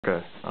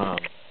Okay,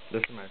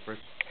 this is my first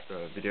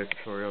video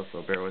tutorial,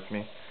 so bear with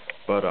me.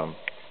 But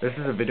this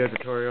is a video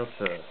tutorial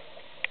to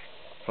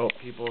help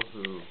people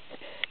who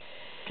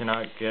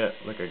cannot get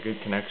like a good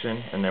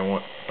connection and they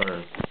want,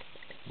 or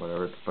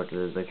whatever the fuck it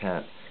is, they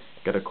can't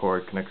get a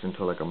cord connection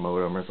to like a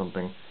modem or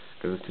something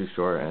because it's too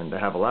short, and they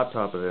have a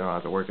laptop but they don't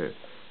have to work it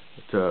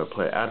to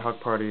play ad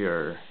hoc party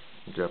or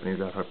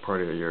Japanese ad hoc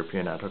party or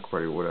European ad hoc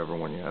party, whatever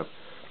one you have.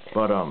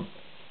 But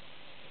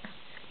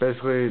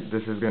basically,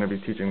 this is going to be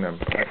teaching them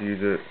how to use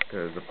it,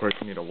 because of course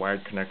you need a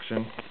wired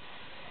connection.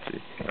 Let's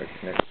see, wired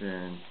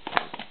connection.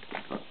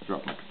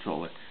 Drop my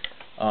controller.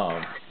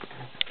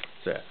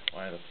 So yeah,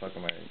 why the fuck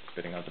am I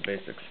spitting out the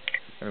basics?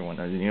 Everyone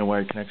knows you need a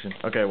wired connection.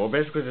 Okay, well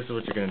basically this is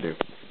what you're going to do.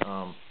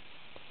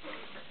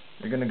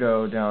 You're going to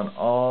go down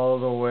all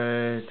the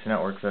way to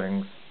network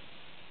settings.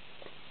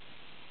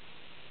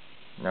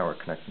 Network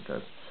connection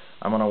test.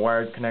 I'm on a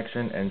wired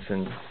connection, and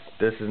since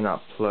this is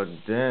not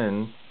plugged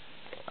in,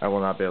 I will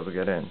not be able to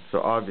get in. So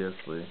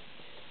obviously,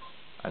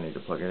 I need to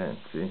plug it in.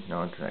 See,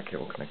 no internet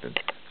cable connected.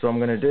 So what I'm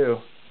going to do,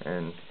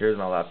 and here's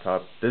my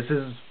laptop. This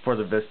is for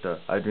the Vista.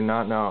 I do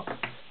not know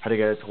how to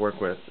get it to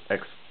work with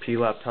XP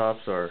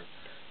laptops or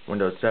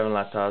Windows 7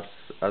 laptops.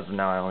 As of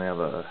now, I only have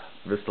a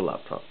Vista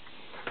laptop.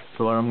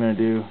 So what I'm going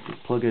to do is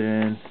plug it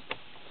in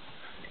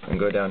and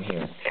go down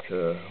here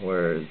to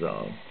where is,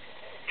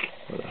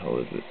 where the hell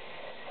is it?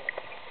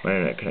 My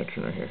internet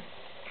connection right here.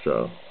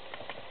 So,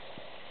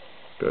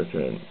 go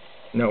to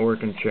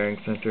Network and Sharing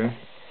Center.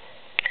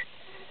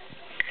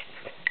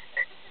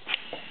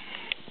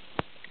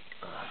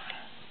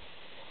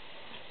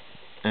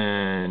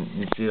 And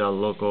you see the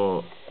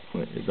local,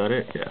 wait, is that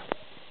it? Yeah.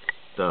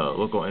 The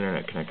local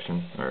internet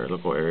connection, or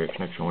local area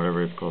connection,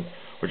 whatever it's called.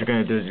 What you're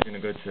going to do is you're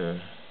going to go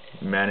to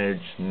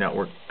Manage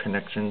Network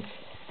Connections.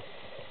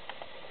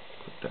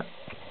 Click that.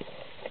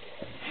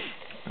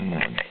 And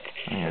then,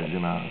 I'm going to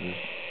zoom out of this.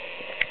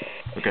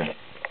 Okay.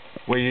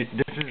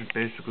 This is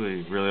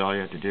basically really all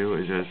you have to do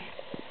is just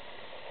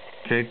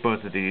take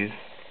both of these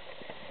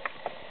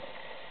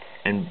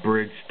and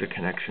bridge the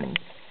connections.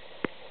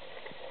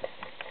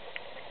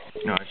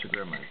 No, I should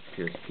grab my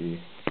PSP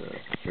to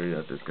show you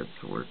that this gets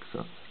to work.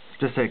 So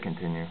just say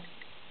continue.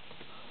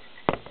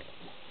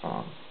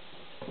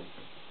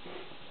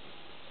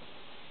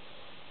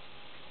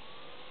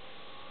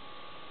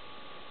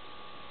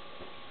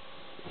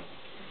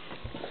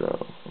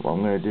 So what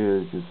I'm going to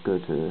do is just go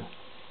to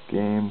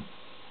Game.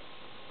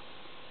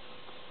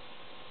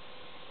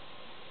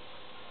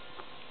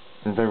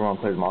 Since everyone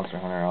plays Monster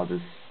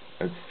Hunter,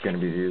 it's going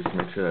to be used to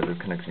make sure that the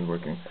connection's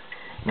working.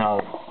 Now,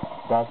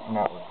 that's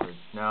not what's good.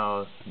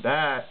 Now,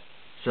 that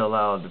should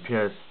allow the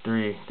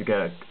PS3 to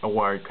get a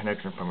wired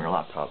connection from your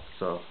laptop.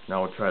 So,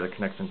 now we'll try the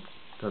connection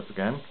test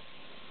again.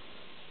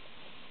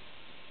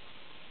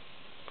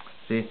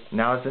 See,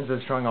 now since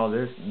it's showing all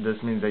this, this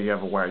means that you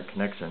have a wired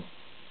connection.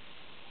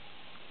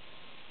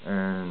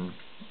 And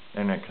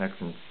internet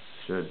connections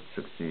should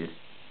succeed.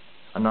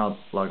 I'm not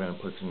logged into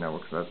PlayStation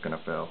Network, so that's going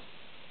to fail.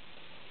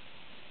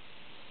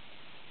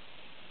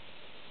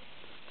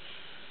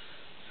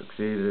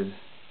 Succeeded.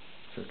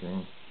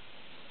 Checking.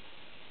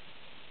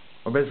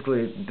 Well,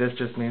 basically, this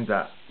just means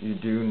that you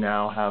do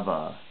now have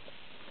a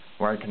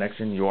wired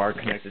connection. You are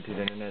connected to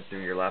the internet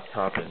through your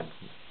laptop and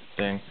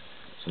thing.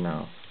 So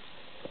now,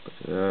 go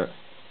to that.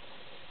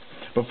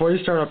 Before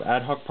you start up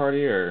Ad Hoc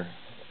Party or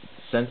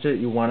Sense It,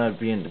 you want to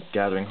be in the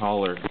Gathering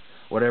Hall or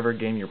whatever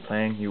game you're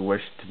playing. You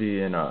wish to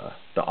be in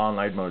the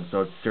online mode,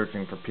 so it's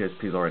searching for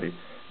PSPs already.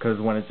 Because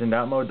when it's in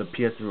that mode, the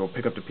PS3 will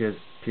pick up the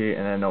PSP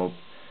and then it'll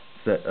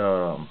set,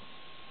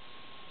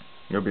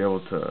 you'll be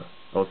able to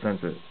sense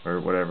it or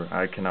whatever.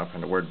 I cannot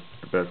find the word,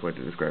 the best way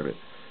to describe it.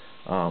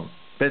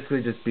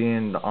 Basically, just be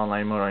in the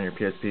online mode on your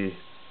PSP.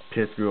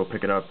 PS3 will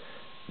pick it up.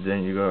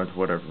 Then you go into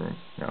whatever room.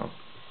 Now,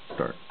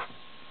 start.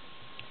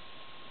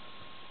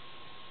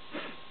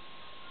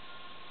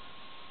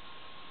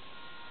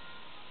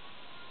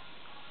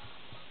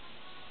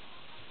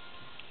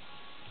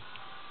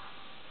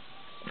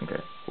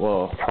 Okay.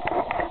 Well,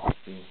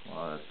 see,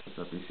 that's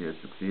up. You see it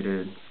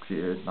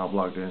succeeded, not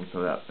logged in,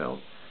 so that failed.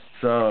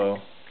 So,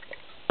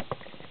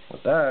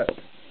 with that,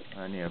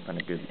 I need to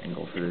find a good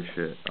angle for this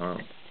shit.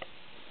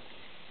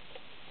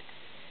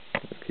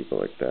 Just keep it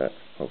like that.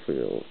 Hopefully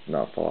it'll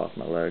not fall off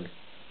my leg.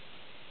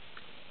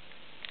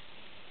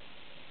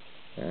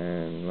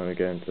 And let me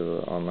get into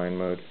the online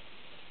mode.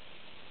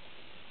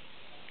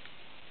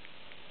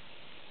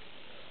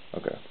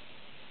 Okay.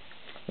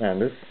 Man,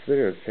 this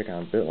video is taking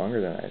a bit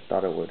longer than I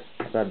thought it would.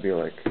 I thought it'd be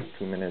like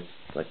 2 minutes,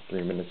 like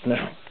 3 minutes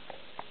now.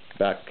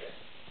 Back.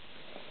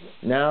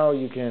 Now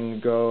you can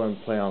go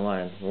and play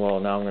online.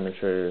 Well, now I'm going to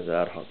show you the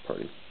ad hoc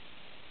party.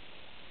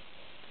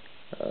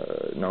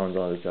 No one's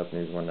on the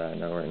Japanese one that I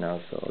know right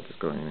now, so I'll just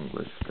go in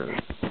English because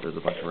there's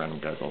a bunch of random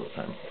guys all the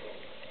time.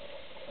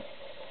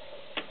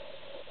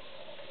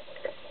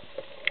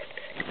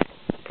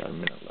 Got a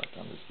minute left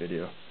on this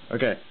video.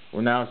 Okay,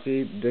 well now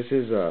see, this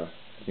is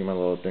see my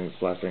little things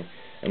flashing,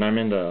 and I'm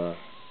in the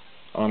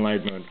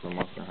online mode for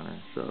Monster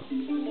Hunter, so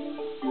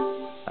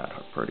ad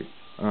hoc party.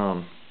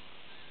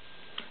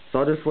 So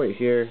I'll just wait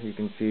here. You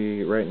can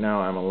see right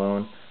now I'm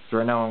alone. So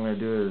right now what I'm going to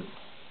do is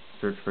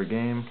search for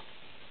game.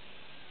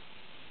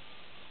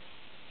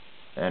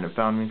 And it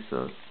found me,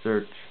 so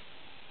search.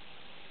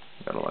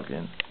 Gotta log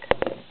in.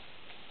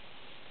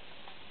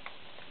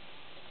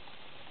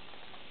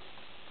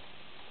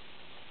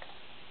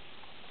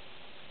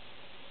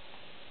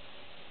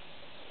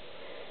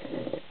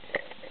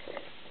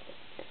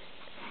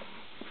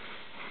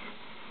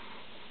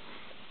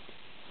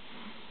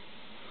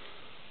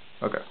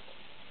 Okay.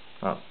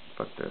 Oh,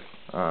 fuck this.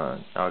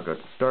 I'll go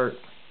to start.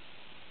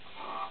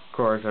 Of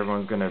course,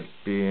 everyone's gonna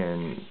be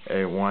in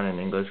A1 in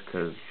English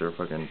because they're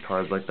fucking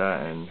tards like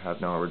that and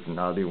have no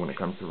originality when it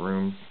comes to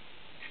rooms.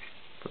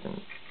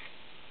 Fucking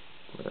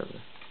whatever.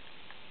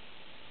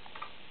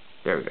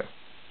 There we go.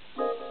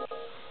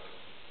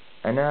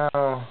 And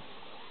now,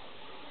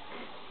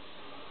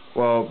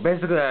 well,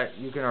 basically,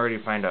 you can already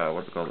find out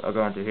what's it called. I'll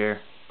go into here,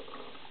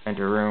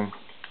 enter room.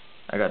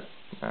 I got.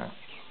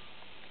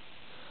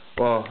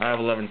 Well, I have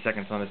 11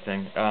 seconds on this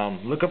thing.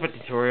 Look up a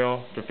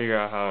tutorial to figure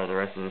out how the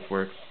rest of this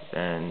works,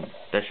 and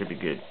that should be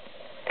good.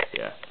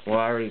 Yeah. Well,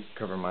 I already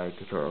covered my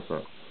tutorial,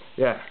 so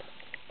yeah.